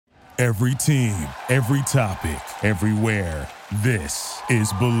Every team, every topic, everywhere. This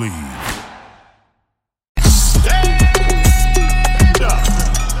is Believe. Stand up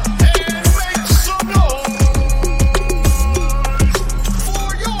and make some noise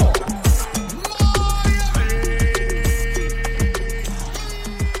for your Miami.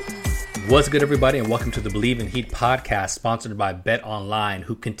 What's good, everybody, and welcome to the Believe in Heat podcast, sponsored by Bet Online,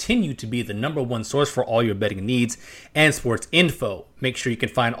 who continue to be the number one source for all your betting needs and sports info. Make sure you can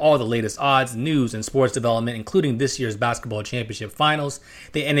find all the latest odds, news, and sports development, including this year's basketball championship finals,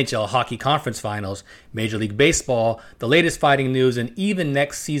 the NHL hockey conference finals, Major League Baseball, the latest fighting news, and even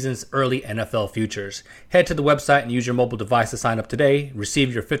next season's early NFL futures. Head to the website and use your mobile device to sign up today.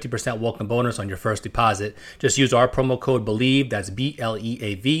 Receive your 50% welcome bonus on your first deposit. Just use our promo code BELIEVE, that's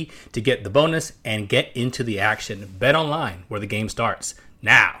BLEAV, to get the bonus and get into the action. Bet Online, where the game starts.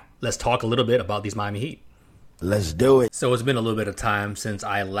 Now, let's talk a little bit about these Miami Heat. Let's do it. So it's been a little bit of time since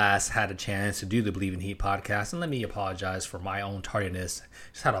I last had a chance to do the Believe in Heat podcast, and let me apologize for my own tardiness.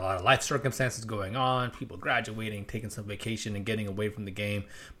 Just had a lot of life circumstances going on, people graduating, taking some vacation, and getting away from the game,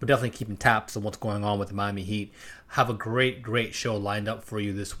 but definitely keeping tabs on what's going on with the Miami Heat. Have a great show lined up for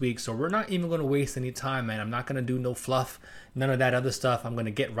you this week, so we're not even going to waste any time, man. I'm not going to do no fluff, none of that other stuff. I'm going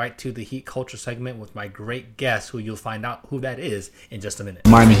to get right to the Heat culture segment with my great guest, who you'll find out who that is in just a minute.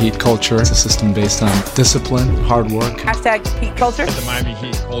 Miami Heat culture is a system based on discipline, hard work. Hashtag Heat culture. The Miami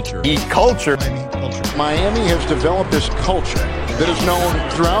Heat culture. Heat culture. Miami Heat culture. Miami has developed this culture that is known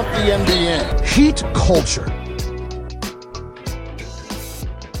throughout the NBA. Heat culture.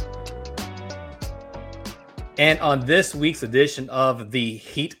 And on this week's edition of the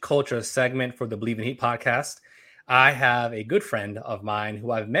Heat Culture segment for the Believe in Heat podcast, I have a good friend of mine who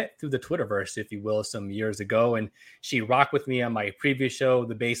I've met through the Twitterverse, if you will, some years ago. And she rocked with me on my previous show,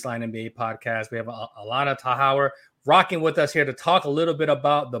 the Baseline NBA podcast. We have Alana Tahauer rocking with us here to talk a little bit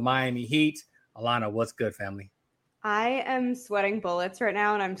about the Miami Heat. Alana, what's good, family? I am sweating bullets right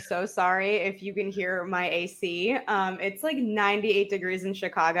now, and I'm so sorry if you can hear my AC. It's like 98 degrees in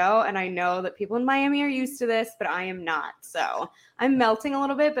Chicago, and I know that people in Miami are used to this, but I am not. So I'm melting a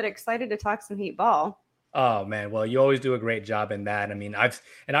little bit, but excited to talk some Heat ball. Oh, man. Well, you always do a great job in that. I mean, I've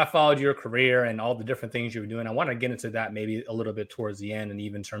followed your career and all the different things you were doing. I want to get into that maybe a little bit towards the end, and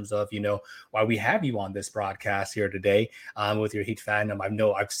even in terms of, why we have you on this broadcast here today with your Heat fandom.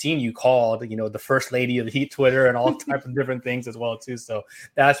 I've seen you called, the first lady of the Heat Twitter and all types of different things as well, too. So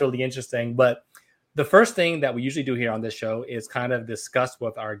that's really interesting. But the first thing that we usually do here on this show is kind of discuss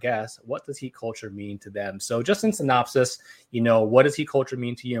with our guests, what does Heat culture mean to them? So just in synopsis, what does Heat culture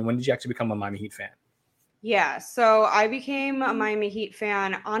mean to you? And when did you actually become a Miami Heat fan? Yeah, so I became a Miami Heat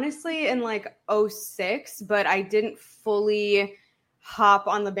fan, honestly, in like 2006, but I didn't fully hop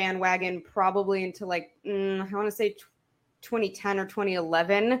on the bandwagon probably until I want to say 2010 or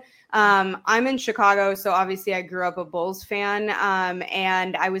 2011. I'm in Chicago, so obviously I grew up a Bulls fan,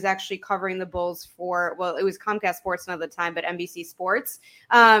 and I was actually covering the Bulls it was Comcast Sports at the time, but NBC Sports.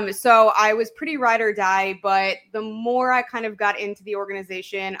 So I was pretty ride or die, but the more I kind of got into the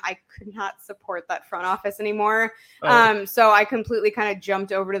organization, I could not support that front office anymore. So I completely kind of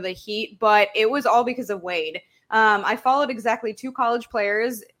jumped over to the Heat, but it was all because of Wade. I followed exactly two college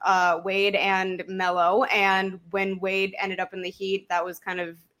players, Wade and Melo. And when Wade ended up in the Heat, that was kind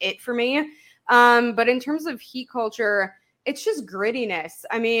of it for me. But in terms of Heat culture, it's just grittiness.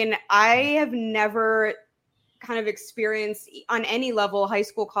 I mean, I have never kind of experienced on any level, high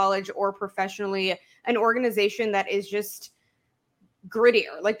school, college, or professionally, an organization that is just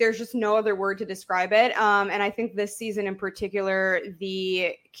grittier. Like there's just no other word to describe it. And I think this season in particular,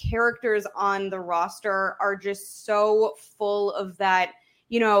 the characters on the roster are just so full of that,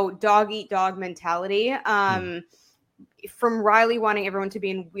 dog eat dog mentality. From Riley wanting everyone to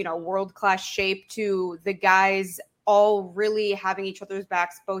be in, world-class shape to the guys all really having each other's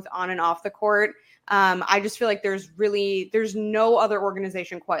backs both on and off the court. I just feel like there's no other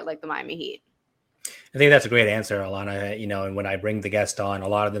organization quite like the Miami Heat. I think that's a great answer, Alana. And when I bring the guest on, a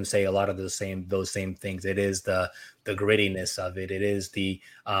lot of them say a lot of those same things. It is the grittiness of it. It is the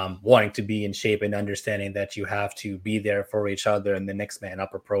wanting to be in shape and understanding that you have to be there for each other and the next man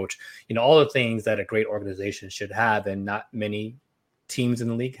up approach. All the things that a great organization should have, and not many teams in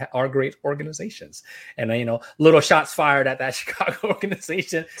the league are great organizations. And little shots fired at that Chicago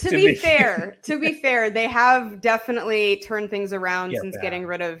organization. To be fair, they have definitely turned things around since getting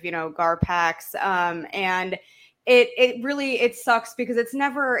rid of Garpax. And it really sucks because it's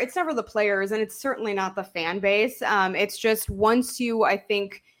never the players, and it's certainly not the fan base. It's just once you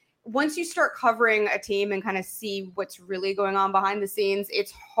start covering a team and kind of see what's really going on behind the scenes,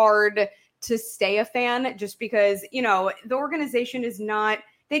 it's hard to stay a fan just because, the organization is not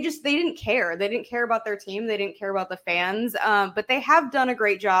they didn't care. They didn't care about their team. They didn't care about the fans. But they have done a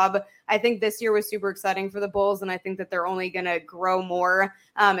great job. I think this year was super exciting for the Bulls, and I think that they're only going to grow more,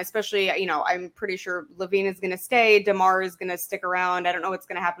 especially, I'm pretty sure LaVine is going to stay. DeMar is going to stick around. I don't know what's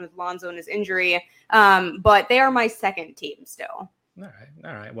going to happen with Lonzo and his injury, but they are my second team still.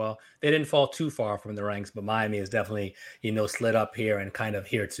 All right. Well, they didn't fall too far from the ranks, but Miami is definitely, slid up here and kind of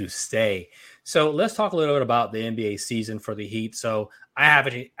here to stay. So let's talk a little bit about the NBA season for the Heat. So I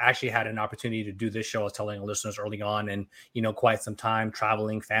haven't actually had an opportunity to do this show. I was telling listeners early on, and, quite some time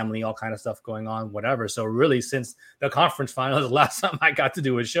traveling, family, all kind of stuff going on, whatever. So really, since the conference finals, the last time I got to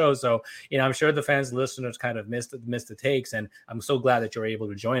do a show. So, I'm sure the fans, listeners kind of missed the takes, and I'm so glad that you're able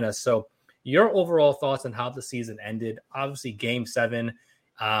to join us. So your overall thoughts on how the season ended. Obviously, Game 7,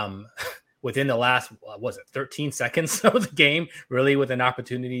 within the last 13 seconds of the game, really with an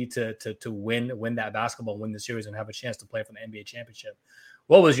opportunity to win that basketball, win the series, and have a chance to play for the NBA championship.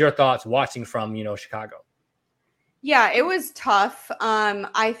 What was your thoughts watching from Chicago? Yeah, it was tough.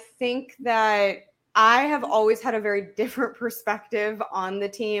 I think that I have always had a very different perspective on the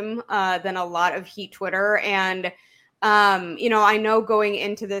team than a lot of Heat Twitter, and I know going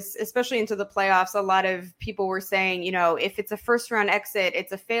into this, especially into the playoffs, a lot of people were saying, if it's a first round exit,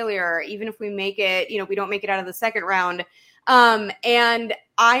 it's a failure. Even if we make it, we don't make it out of the second round. And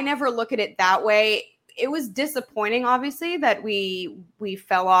I never look at it that way. It was disappointing, obviously, that we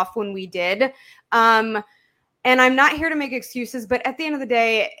fell off when we did. And I'm not here to make excuses, but at the end of the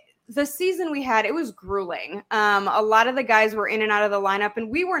day, the season we had, it was grueling. A lot of the guys were in and out of the lineup, and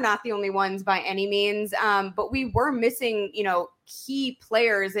we were not the only ones by any means. But we were missing, key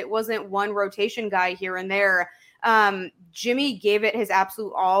players. It wasn't one rotation guy here and there. Jimmy gave it his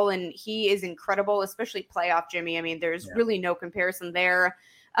absolute all, and he is incredible, especially playoff Jimmy. I mean, there's really no comparison there.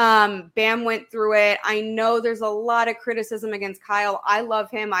 Bam went through it. I know there's a lot of criticism against Kyle. I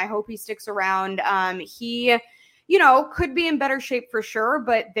love him. I hope he sticks around. He could be in better shape for sure,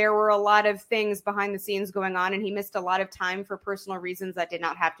 but there were a lot of things behind the scenes going on, and he missed a lot of time for personal reasons that did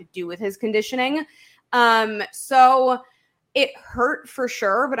not have to do with his conditioning. So it hurt for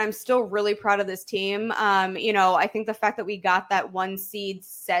sure, but I'm still really proud of this team. I think the fact that we got that 1 seed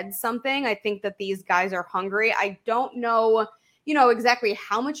said something. I think that these guys are hungry. I don't know, exactly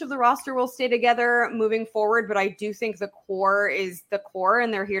how much of the roster will stay together moving forward, but I do think the core is the core,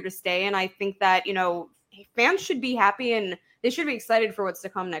 and they're here to stay. And I think that, fans should be happy and they should be excited for what's to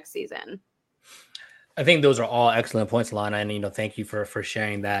come next season. I think those are all excellent points, Lana, and thank you for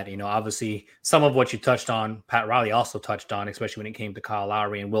sharing that. Obviously some of what you touched on, Pat Riley also touched on, especially when it came to Kyle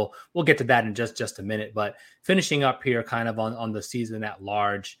Lowry, and we'll get to that in just a minute. But finishing up here, kind of on the season at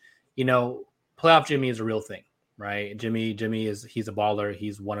large, playoff Jimmy is a real thing, right? Jimmy he's a baller.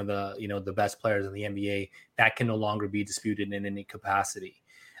 He's one of the the best players in the NBA. That can no longer be disputed in any capacity.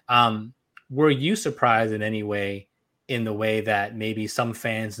 Were you surprised in any way in the way that maybe some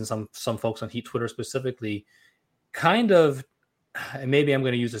fans and some folks on Heat Twitter specifically kind of, and maybe I'm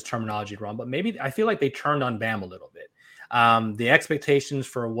going to use this terminology wrong, but maybe I feel like they turned on Bam a little bit. The expectations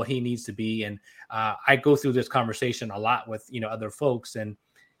for what he needs to be. And I go through this conversation a lot with, other folks, and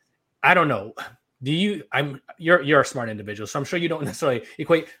I don't know. You're a smart individual, so I'm sure you don't necessarily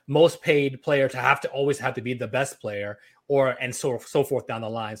equate most paid player to always have to be the best player and so forth down the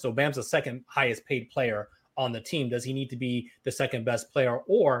line. So Bam's the second highest paid player on the team. Does he need to be the second best player,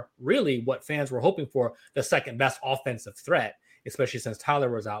 or really what fans were hoping for, the second best offensive threat, especially since Tyler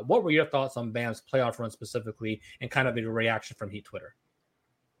was out? What were your thoughts on Bam's playoff run specifically, and kind of the reaction from Heat Twitter?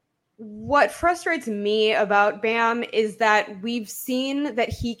 What frustrates me about Bam is that we've seen that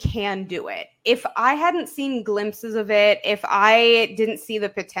he can do it. If I hadn't seen glimpses of it, if I didn't see the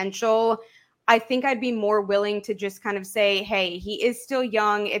potential, I think I'd be more willing to just kind of say, hey, he is still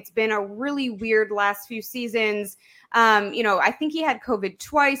young. It's been a really weird last few seasons. I think he had COVID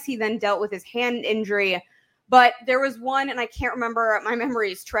twice. He then dealt with his hand injury. But there was one, and I can't remember, my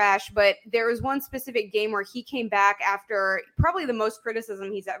memory is trash, but there was one specific game where he came back after probably the most criticism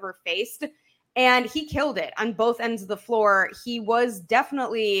he's ever faced, and he killed it on both ends of the floor. He was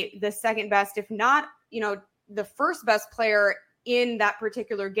definitely the second best, if not, the first best player in that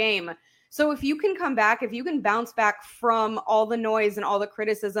particular game. So if you can come back, if you can bounce back from all the noise and all the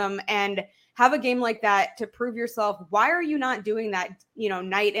criticism and have a game like that to prove yourself, why are you not doing that,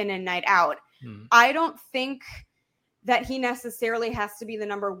 night in and night out? I don't think that he necessarily has to be the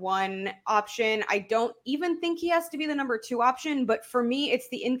number one option. I don't even think he has to be the number 2 option. But for me, it's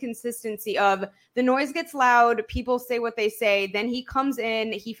the inconsistency of the noise gets loud. People say what they say. Then he comes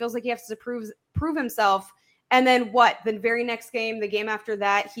in. He feels like he has to prove himself. And then what? The very next game, the game after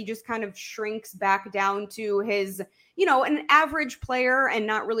that, he just kind of shrinks back down to his, an average player and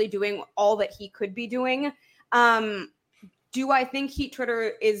not really doing all that he could be doing. Do I think Heat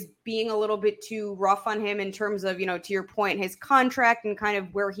Twitter is being a little bit too rough on him in terms of, to your point, his contract and kind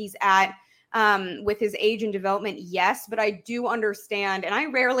of where he's at with his age and development? Yes, but I do understand, and I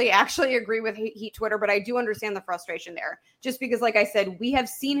rarely actually agree with Heat Twitter, but I do understand the frustration there. Just because, like I said, we have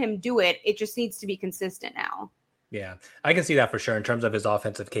seen him do it. It just needs to be consistent now. Yeah, I can see that for sure in terms of his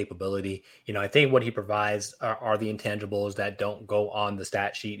offensive capability. I think what he provides are the intangibles that don't go on the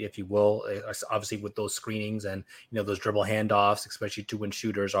stat sheet, if you will. Obviously, with those screenings and those dribble handoffs, especially to when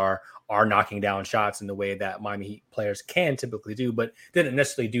shooters are knocking down shots in the way that Miami Heat players can typically do, but didn't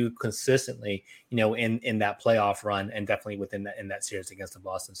necessarily do consistently, in that playoff run, and definitely within that series against the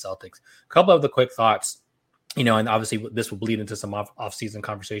Boston Celtics. A couple of the quick thoughts. And obviously this will bleed into some off-season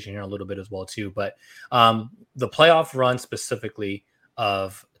conversation here a little bit as well too. But the playoff run specifically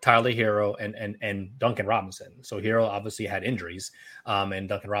of Tyler Herro and Duncan Robinson. So Herro obviously had injuries, and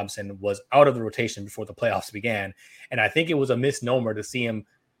Duncan Robinson was out of the rotation before the playoffs began. And I think it was a misnomer to see him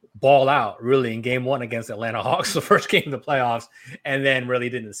ball out really in game one against Atlanta Hawks, the first game of the playoffs, and then really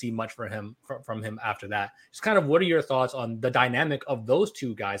didn't see much from him after that. Just kind of, what are your thoughts on the dynamic of those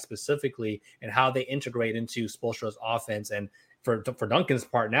two guys specifically and how they integrate into Spoelstra's offense? And for Duncan's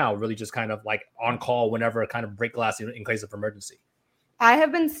part now, really just kind of like on call whenever kind of break glass in case of emergency. I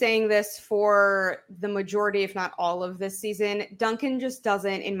have been saying this for the majority, if not all of this season. Duncan just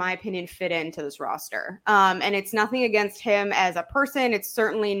doesn't, in my opinion, fit into this roster. And it's nothing against him as a person. It's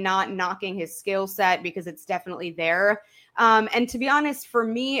certainly not knocking his skill set because it's definitely there. And to be honest, for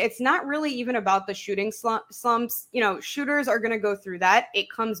me, it's not really even about the shooting slumps. Shooters are going to go through that.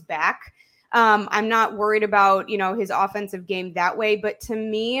 It comes back. I'm not worried about, his offensive game that way. But to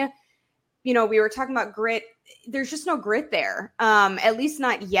me, we were talking about grit. There's just no grit there, at least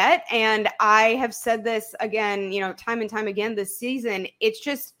not yet. And I have said this again, time and time again this season. It's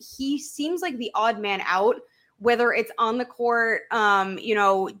just, he seems like the odd man out, whether it's on the court,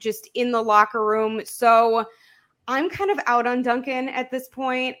 just in the locker room. So I'm kind of out on Duncan at this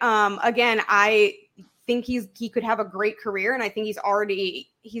point. Again, I think he could have a great career, and I think he's already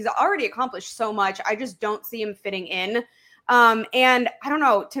accomplished so much. I just don't see him fitting in. And I don't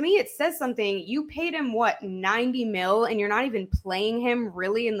know, to me, it says something. You paid him $90 million, and you're not even playing him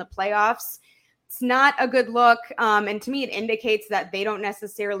really in the playoffs. It's not a good look. And to me, it indicates that they don't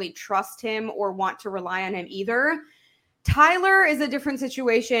necessarily trust him or want to rely on him either. Tyler is a different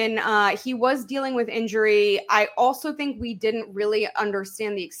situation. He was dealing with injury. I also think we didn't really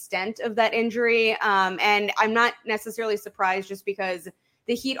understand the extent of that injury. And I'm not necessarily surprised just because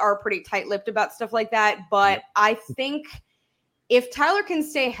the Heat are pretty tight-lipped about stuff like that. But I think if Tyler can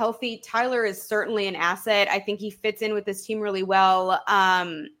stay healthy, Tyler is certainly an asset. I think he fits in with this team really well.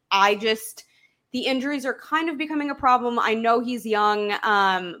 The injuries are kind of becoming a problem. I know he's young,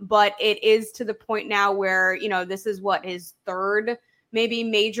 but it is to the point now where, this is his third, maybe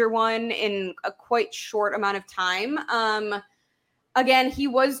major one in a quite short amount of time. Again, he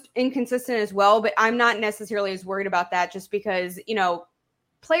was inconsistent as well, but I'm not necessarily as worried about that just because,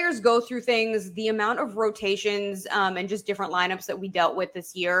 players go through things. The amount of rotations and just different lineups that we dealt with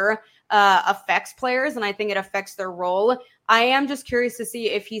this year affects players, and I think it affects their role. I am just curious to see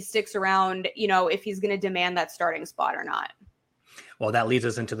if he sticks around, if he's going to demand that starting spot or not. Well, that leads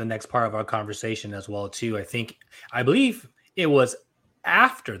us into the next part of our conversation as well, too. I believe it was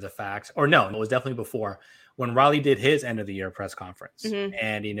after the fact, or no, it was definitely before, when Riley did his end of the year press conference. Mm-hmm.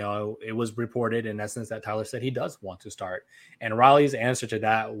 And, it was reported in essence that Tyler said he does want to start. And Riley's answer to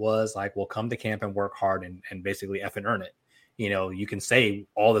that was like, well, come to camp and work hard and basically F and earn it. You can say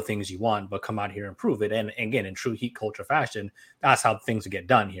all the things you want, but come out here and prove it. And again, in true Heat culture fashion, that's how things get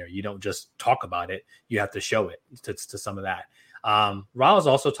done here. You don't just talk about it. You have to show it to some of that. Riley's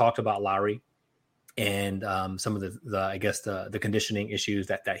also talked about Lowry and some of the conditioning issues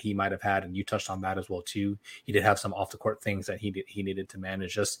that he might have had. And you touched on that as well, too. He did have some off the court things that he needed to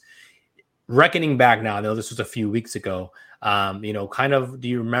manage. Just reckoning back now, I know this was a few weeks ago, kind of, do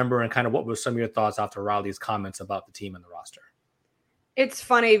you remember and kind of what were some of your thoughts after Riley's comments about the team and the roster? It's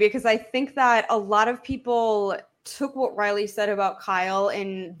funny because I think that a lot of people took what Riley said about Kyle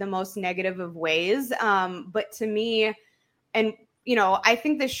in the most negative of ways. But to me, and I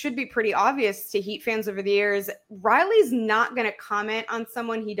think this should be pretty obvious to Heat fans over the years, Riley's not going to comment on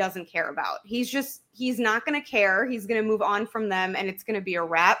someone he doesn't care about. He's not going to care. He's going to move on from them, and it's going to be a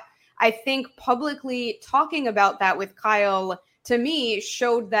wrap. I think publicly talking about that with Kyle, to me,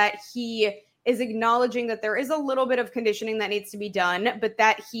 showed that he is acknowledging that there is a little bit of conditioning that needs to be done, but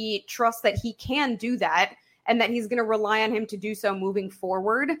that he trusts that he can do that and that he's going to rely on him to do so moving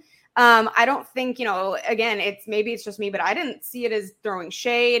forward. I don't think, again, maybe it's just me, but I didn't see it as throwing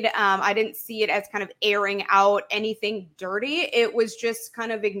shade. I didn't see it as kind of airing out anything dirty. It was just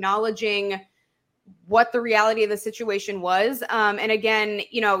kind of acknowledging what the reality of the situation was. And again,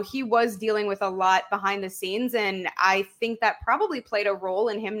 he was dealing with a lot behind the scenes. And I think that probably played a role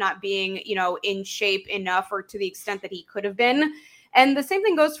in him not being, in shape enough or to the extent that he could have been. And the same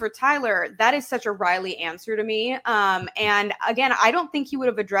thing goes for Tyler. That is such a Riley answer to me. And again, I don't think he would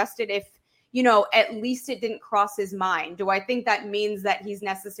have addressed it if, at least it didn't cross his mind. Do I think that means that he's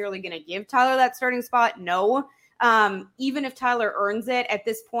necessarily going to give Tyler that starting spot? No. Even if Tyler earns it at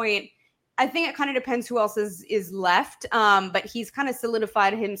this point, I think it kind of depends who else is left. But he's kind of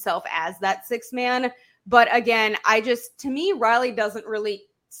solidified himself as that sixth man. But again, to me, Riley doesn't really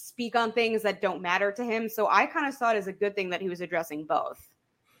speak on things that don't matter to him. So I kind of saw it as a good thing that he was addressing both.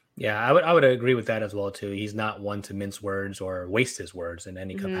 Yeah, I would agree with that as well too. He's not one to mince words or waste his words in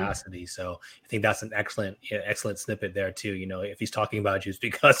any capacity. So I think that's an excellent snippet there too. If he's talking about you, it's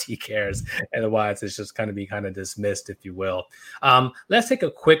because he cares. Otherwise, it's just going to be kind of dismissed, if you will. Let's take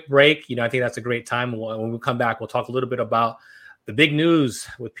a quick break. I think that's a great time. When we come back, we'll talk a little bit about the big news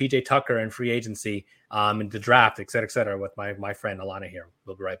with PJ Tucker and free agency, and the draft, et cetera, with my friend Alana here.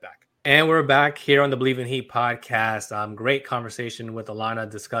 We'll be right back. And we're back here on the Believe in Heat podcast. Great conversation with Alana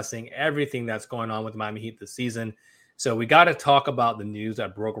discussing everything that's going on with Miami Heat this season. So we got to talk about the news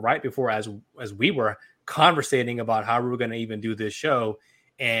that broke right before as we were conversating about how we were going to even do this show.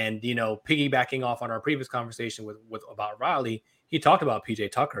 And, piggybacking off on our previous conversation with about Riley, he talked about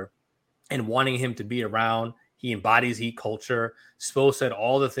PJ Tucker and wanting him to be around. He embodies Heat culture. Spo said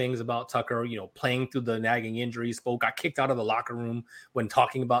all the things about Tucker, playing through the nagging injuries. Spo got kicked out of the locker room when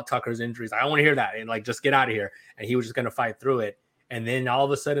talking about Tucker's injuries. I don't want to hear that. And just get out of here. And he was just going to fight through it. And then all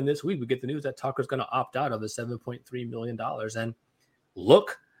of a sudden this week, we get the news that Tucker's going to opt out of the $7.3 million and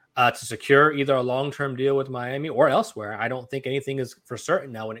look to secure either a long-term deal with Miami or elsewhere. I don't think anything is for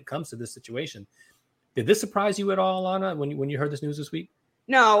certain now when it comes to this situation. Did this surprise you at all, Alana, when you heard this news this week?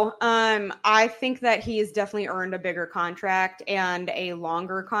 No, I think that he has definitely earned a bigger contract and a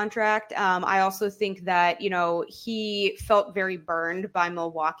longer contract. I also think that, he felt very burned by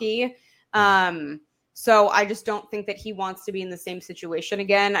Milwaukee. So I just don't think that he wants to be in the same situation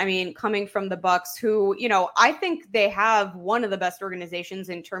again. I mean, coming from the Bucks, who, I think they have one of the best organizations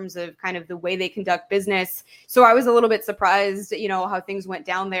in terms of kind of the way they conduct business. So I was a little bit surprised, how things went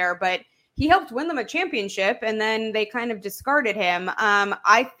down there, but he helped win them a championship, and then they kind of discarded him.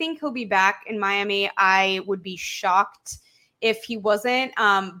 I think he'll be back in Miami. I would be shocked if he wasn't,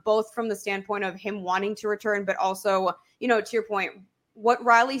 both from the standpoint of him wanting to return, but also, to your point, what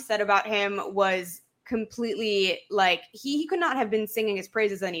Riley said about him was completely he could not have been singing his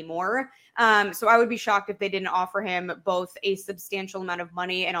praises anymore. So I would be shocked if they didn't offer him both a substantial amount of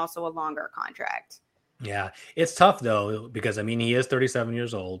money and also a longer contract. Yeah, it's tough though, because he is 37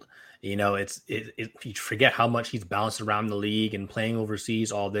 years old. You forget how much he's bounced around the league and playing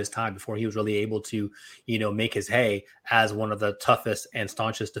overseas all this time before he was really able to, make his hay as one of the toughest and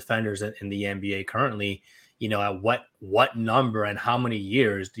staunchest defenders in the NBA currently. At what number and how many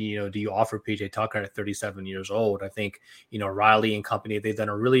years do you offer PJ Tucker at 37 years old? I think, Riley and company, they've done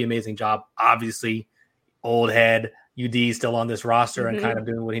a really amazing job. Obviously, old head, UD still on this roster and kind of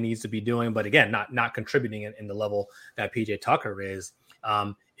doing what he needs to be doing. But again, not contributing in the level that PJ Tucker is.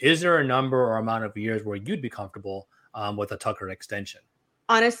 Is there a number or amount of years where you'd be comfortable with a Tucker extension?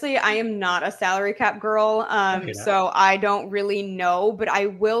 Honestly, I am not a salary cap girl. So I don't really know, but I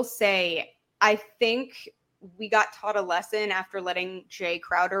will say, I think we got taught a lesson after letting Jay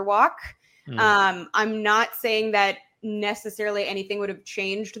Crowder walk. I'm not saying that necessarily anything would have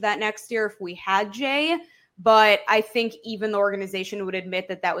changed that next year if we had Jay, but I think even the organization would admit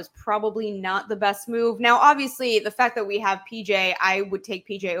that that was probably not the best move. Now, obviously, the fact that we have PJ, I would take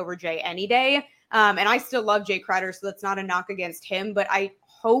PJ over Jay any day. And I still love Jay Crowder, so that's not a knock against him, but I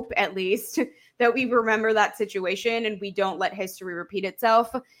hope at least that we remember that situation and we don't let history repeat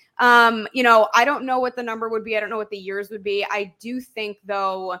itself. I don't know what the number would be. I don't know what the years would be. I do think,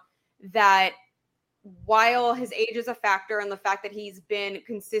 though, that while his age is a factor and the fact that he's been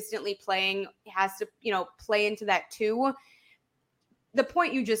consistently playing has to, play into that too. The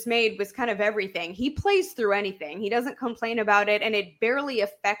point you just made was kind of everything. He plays through anything. He doesn't complain about it, and it barely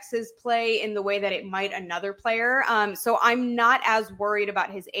affects his play in the way that it might another player. So I'm not as worried about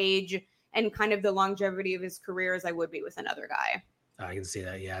his age and kind of the longevity of his career as I would be with another guy. I can see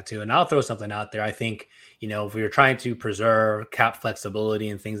that, yeah, too. And I'll throw something out there. I think, if we were trying to preserve cap flexibility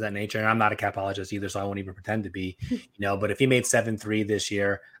and things of that nature, and I'm not a capologist either, so I won't even pretend to be, but if he made 7.3 this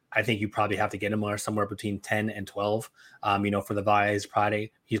year, I think you probably have to get him somewhere between 10 and 12, for the Vice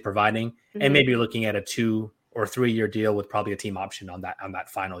Friday he's providing, and maybe looking at a 2 or 3 year deal with probably a team option on that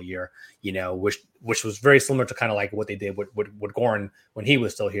final year, which was very similar to kind of like what they did with Goran when he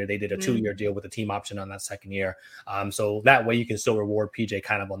was still here. They did a 2 year deal with a team option on that second year. So that way you can still reward PJ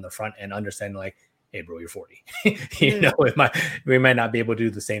kind of on the front end, understand like, hey bro, you're 40, we might not be able to do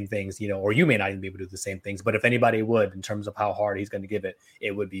the same things, or you may not even be able to do the same things, but if anybody would, in terms of how hard he's going to give it,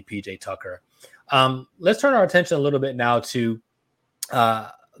 it would be PJ Tucker. Let's turn our attention a little bit now to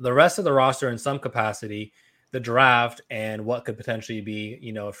the rest of the roster in some capacity, the draft, and what could potentially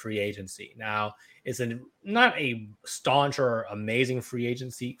be, a free agency. Now, it's not a staunch or amazing free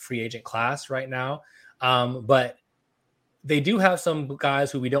agent class right now, but they do have some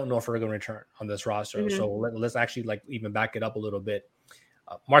guys who we don't know if are going to return on this roster. So let's actually even back it up a little bit.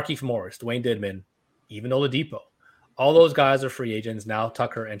 Markieff Morris, Dwayne Dedmon, even Oladipo, all those guys are free agents. Now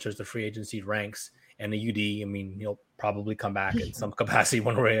Tucker enters the free agency ranks, and the UD, he'll probably come back in some capacity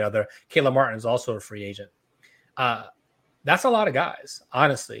one way or the other. Caleb Martin is also a free agent. That's a lot of guys,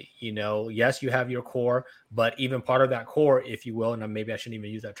 honestly. Yes, you have your core, but even part of that core, if you will, and maybe I shouldn't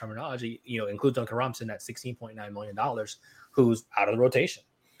even use that terminology, includes Duncan Robinson at $16.9 million, who's out of the rotation.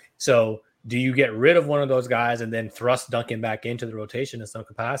 So do you get rid of one of those guys and then thrust Duncan back into the rotation in some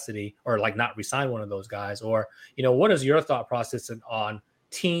capacity, or not resign one of those guys? Or, what is your thought process on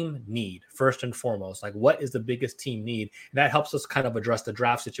team need first and foremost? Like, what is the biggest team need? And that helps us kind of address the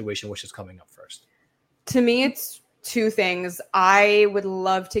draft situation, which is coming up first. To me, it's two things. I would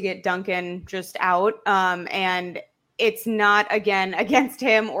love to get Duncan just out. And it's not, again, against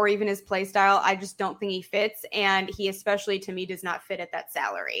him or even his play style. I just don't think he fits. And he especially, to me, does not fit at that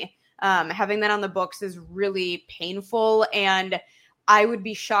salary. Having that on the books is really painful. And I would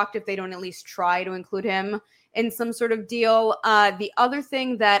be shocked if they don't at least try to include him in some sort of deal. The other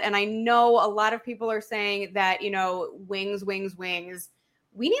thing that, and I know a lot of people are saying that, wings.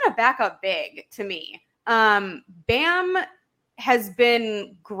 We need a backup big, to me. Bam has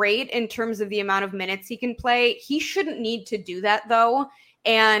been great in terms of the amount of minutes he can play. He shouldn't need to do that, though.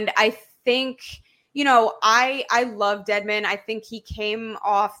 And I think, I love Dedmon. I think he came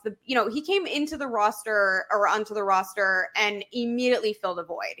off he came into the roster or onto the roster and immediately filled a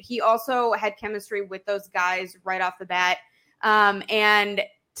void. He also had chemistry with those guys right off the bat. And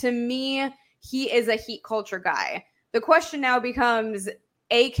to me, he is a Heat culture guy. The question now becomes,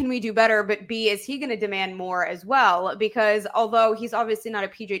 A, can we do better? But B, is he going to demand more as well? Because although he's obviously not a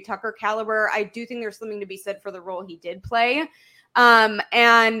PJ Tucker caliber, I do think there's something to be said for the role he did play.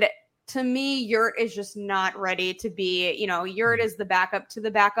 And to me, Yurt is just not ready to be, Yurt is the backup to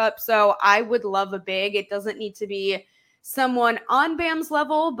the backup. So I would love a big. It doesn't need to be someone on Bam's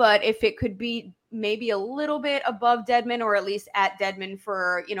level, but if it could be maybe a little bit above Dedmon, or at least at Dedmon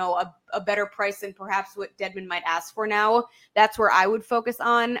for, a better price than perhaps what Dedmon might ask for now, that's where I would focus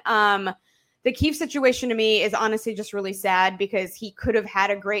on. The Keefe situation to me is honestly just really sad because he could have had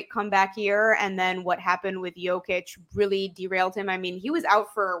a great comeback year. And then what happened with Jokic really derailed him. He was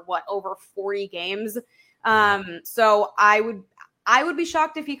out for over 40 games. So I would be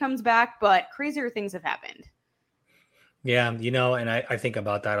shocked if he comes back, but crazier things have happened. Yeah, and I think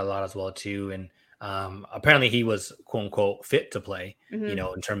about that a lot as well, too. And apparently he was, quote unquote, fit to play,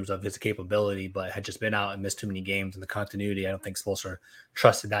 in terms of his capability, but had just been out and missed too many games, and the continuity, I don't think Spoelstra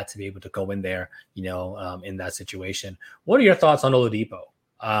trusted that to be able to go in there, in that situation. What are your thoughts on Oladipo?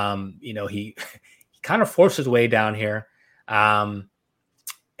 He kind of forced his way down here,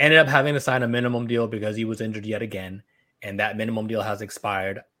 ended up having to sign a minimum deal because he was injured yet again, and that minimum deal has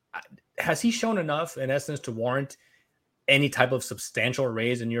expired. Has he shown enough, in essence, to warrant any type of substantial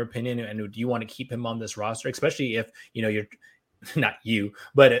raise, in your opinion? And do you want to keep him on this roster, especially if you're not you,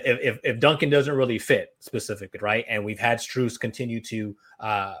 but if Duncan doesn't really fit specifically, right? And we've had Strus continue to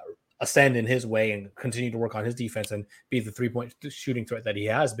ascend in his way and continue to work on his defense and be the 3-point shooting threat that he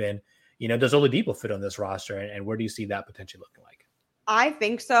has been. Does Oladipo fit on this roster, and where do you see that potentially looking like? I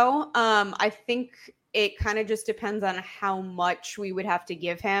think so. I think it kind of just depends on how much we would have to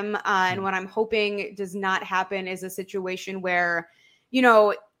give him. And what I'm hoping does not happen is a situation where,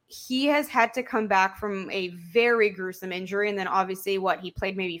 he has had to come back from a very gruesome injury. And then obviously he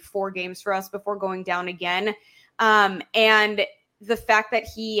played maybe 4 games for us before going down again. And the fact that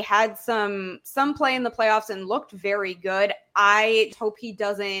he had some play in the playoffs and looked very good, I hope he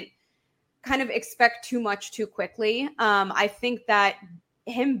doesn't kind of expect too much too quickly. I think that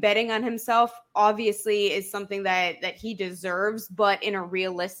him betting on himself obviously is something that he deserves, but in a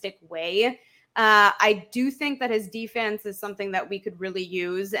realistic way. I do think that his defense is something that we could really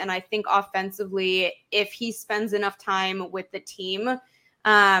use. And I think offensively, if he spends enough time with the team,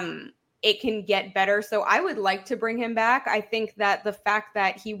 it can get better. So I would like to bring him back. I think that the fact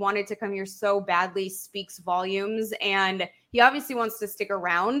that he wanted to come here so badly speaks volumes, and he obviously wants to stick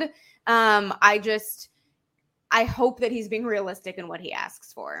around. I hope that he's being realistic in what he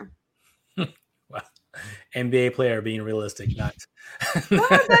asks for. Well, NBA player being realistic, not Some are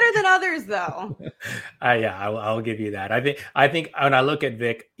better than others, though. I'll give you that. I think when I look at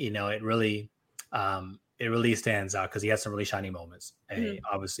Vic, it really stands out because he has some really shiny moments. Mm-hmm.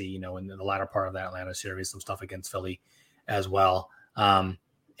 Obviously, in the latter part of that Atlanta series, some stuff against Philly as well.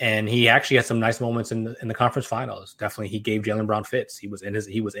 And he actually had some nice moments in the conference finals. Definitely, he gave Jaylen Brown fits. He was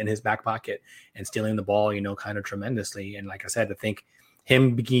in his back pocket and stealing the ball, kind of tremendously. And like I said, I think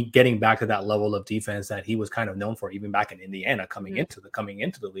him getting back to that level of defense that he was kind of known for, even back in Indiana, coming into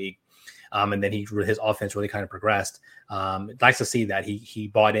the league, and then his offense really kind of progressed. Nice to see that he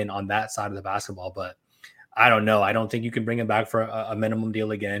bought in on that side of the basketball, but I don't know. I don't think you can bring him back for a minimum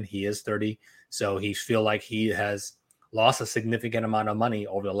deal again. He is 30, so he feel like he has lost a significant amount of money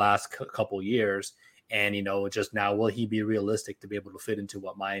over the last couple years. And, just now, will he be realistic to be able to fit into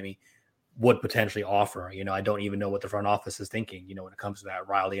what Miami would potentially offer? I don't even know what the front office is thinking, when it comes to that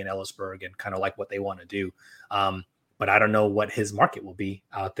Riley and Ellisberg and kind of like what they want to do. But I don't know what his market will be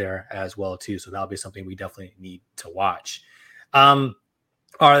out there as well, too. So that'll be something we definitely need to watch. I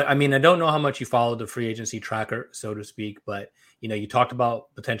don't know how much you follow the free agency tracker, so to speak, but, you talked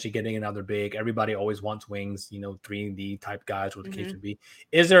about potentially getting another big. Everybody always wants wings, 3D type guys, what the case would be.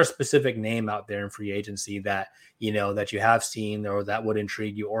 Is there a specific name out there in free agency that, that you have seen or that would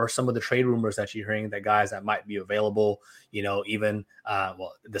intrigue you, or some of the trade rumors that you're hearing that guys that might be available, even,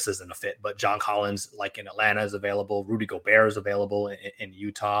 this isn't a fit, but John Collins, like in Atlanta, is available. Rudy Gobert is available in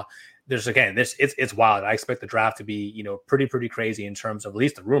Utah. It's wild. I expect the draft to be, pretty crazy in terms of at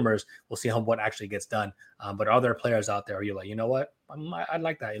least the rumors. We'll see what actually gets done. But are there players out there where you're like, you know what? I'd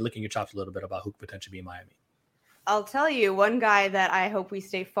like that. You're licking your chops a little bit about who could potentially be in Miami. I'll tell you, one guy that I hope we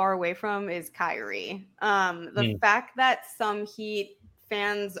stay far away from is Kyrie. The fact that some Heat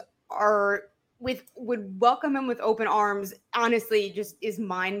fans would welcome him with open arms, honestly, just is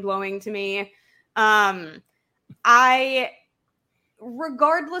mind blowing to me.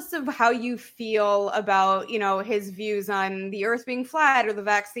 Regardless of how you feel about, his views on the earth being flat or the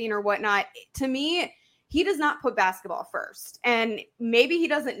vaccine or whatnot, to me, he does not put basketball first. And maybe he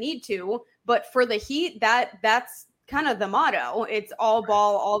doesn't need to, but for the Heat, that's kind of the motto. It's all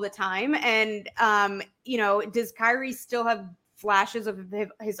ball all the time. And, does Kyrie still have flashes of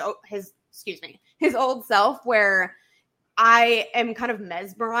his old self where I am kind of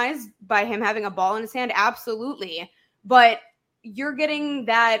mesmerized by him having a ball in his hand? Absolutely. But you're getting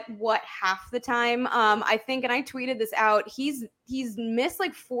that half the time. I think, and I tweeted this out, he's missed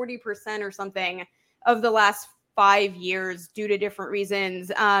like 40% or something of the last 5 years due to different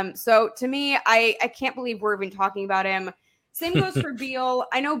reasons. So to me, I can't believe we're even talking about him. Same goes for Beal.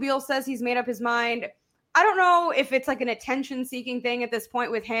 I know Beal says he's made up his mind. I don't know if it's like an attention seeking thing at this point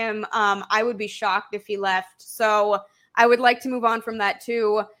with him. I would be shocked if he left. So I would like to move on from that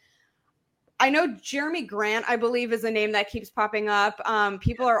too. I know Jeremy Grant, I believe, is a name that keeps popping up.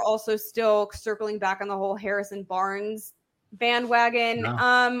 People are also still circling back on the whole Harrison Barnes bandwagon. No.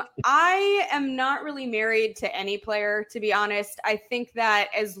 I am not really married to any player, to be honest. I think that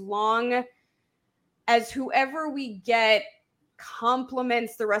as long as whoever we get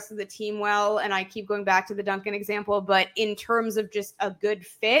complements the rest of the team well, and I keep going back to the Duncan example, but in terms of just a good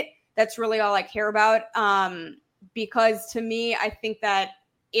fit, that's really all I care about. Because to me, I think that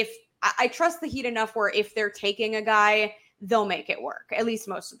I trust the Heat enough where if they're taking a guy, they'll make it work, at least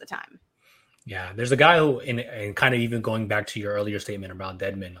most of the time. Yeah, there's a guy who, and kind of even going back to your earlier statement around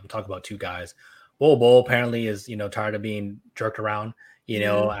Dedmon, I'm talking about two guys. Bol apparently is, tired of being jerked around.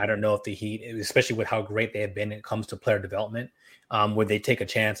 I don't know if the Heat, especially with how great they have been when it comes to player development, would they take a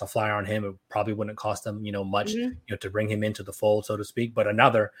chance, a flyer on him? It probably wouldn't cost them, much, to bring him into the fold, so to speak. But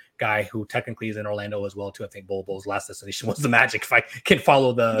another guy who technically is in Orlando as well, too. I think Bol's last destination was the Magic, if I can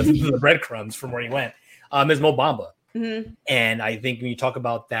follow the breadcrumbs from where he went, is Mo Bamba. Mm-hmm. And I think when you talk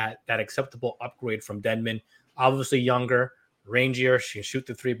about that acceptable upgrade from Dedmon, obviously younger, rangier, she can shoot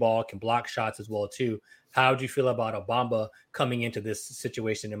the three ball, can block shots as well, too. How do you feel about Bamba coming into this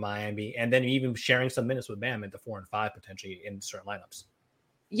situation in Miami and then even sharing some minutes with Bam at the 4 and 5 potentially in certain lineups?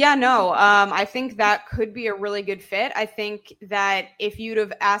 Yeah, no, I think that could be a really good fit. I think that if you'd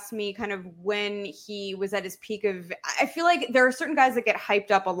have asked me kind of when he was at his peak I feel like there are certain guys that get hyped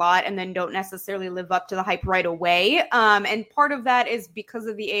up a lot and then don't necessarily live up to the hype right away. And part of that is because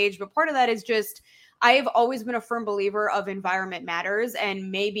of the age, but part of that is just, I've always been a firm believer of environment matters,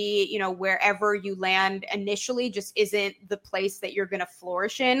 and maybe, you know, wherever you land initially just isn't the place that you're going to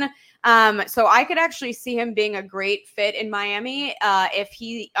flourish in. So I could actually see him being a great fit in Miami if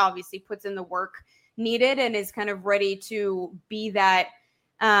he obviously puts in the work needed and is kind of ready to be that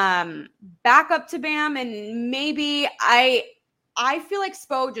backup to Bam. And maybe I feel like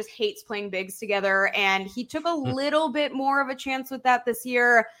Spo just hates playing bigs together, and he took a little bit more of a chance with that this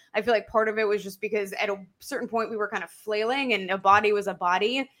year. I feel like part of it was just because at a certain point we were kind of flailing and a body was a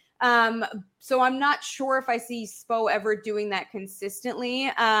body. So I'm not sure if I see Spo ever doing that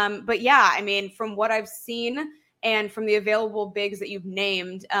consistently. But yeah, I mean, from what I've seen and from the available bigs that you've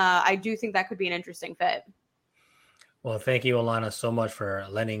named, I do think that could be an interesting fit. Well, thank you, Alana, so much for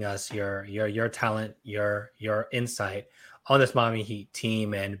lending us your talent, your insight on this Miami Heat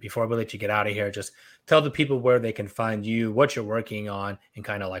team. And before we let you get out of here, just tell the people where they can find you, what you're working on, and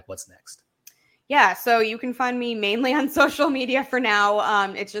kind of like what's next. Yeah, so you can find me mainly on social media for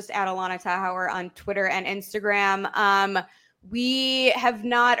now. It's just at Alana Tauer on Twitter and Instagram. We have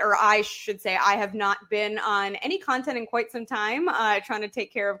not, or I should say, I have not been on any content in quite some time, trying to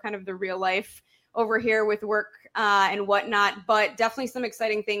take care of kind of the real life over here with work and whatnot, but definitely some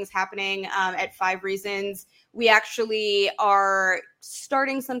exciting things happening at 5 Reasons. We actually are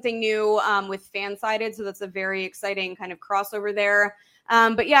starting something new with Fansided, so that's a very exciting kind of crossover there.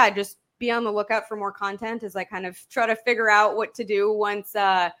 But yeah, just be on the lookout for more content as I kind of try to figure out what to do once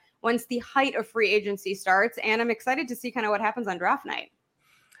the height of free agency starts. And I'm excited to see kind of what happens on draft night.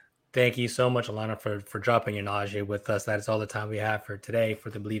 Thank you so much, Alana, for dropping your knowledge here with us. That is all the time we have for today for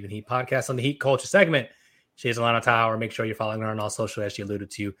the Believe in Heat podcast on the Heat Culture segment. She is Alana Tauer. Make sure you're following her on all social, as she alluded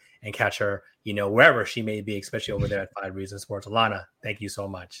to, and catch her, you know, wherever she may be, especially over there at 5 Reasons Sports. Alana, thank you so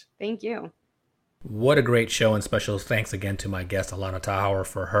much. Thank you. What a great show, and special thanks again to my guest, Alana Tauer,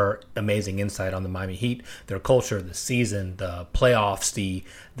 for her amazing insight on the Miami Heat, their culture, the season, the playoffs, the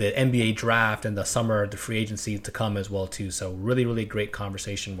NBA draft, and the summer, the free agency to come as well, too. So really, really great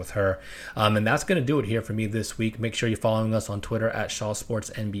conversation with her. And that's going to do it here for me this week. Make sure you're following us on Twitter at Shaw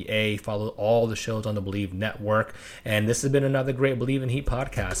Sports NBA. Follow all the shows on the Believe Network. And this has been another great Believe in Heat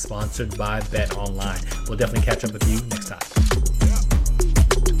podcast sponsored by Bet Online. We'll definitely catch up with you next time.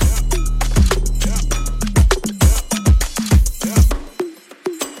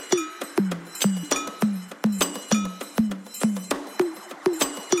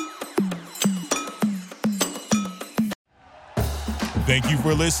 Thank you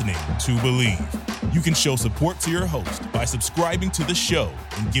for listening to Believe. You can show support to your host by subscribing to the show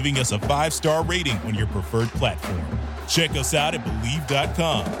and giving us a 5-star rating on your preferred platform. Check us out at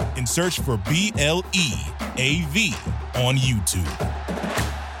Believe.com and search for BLEAV on YouTube.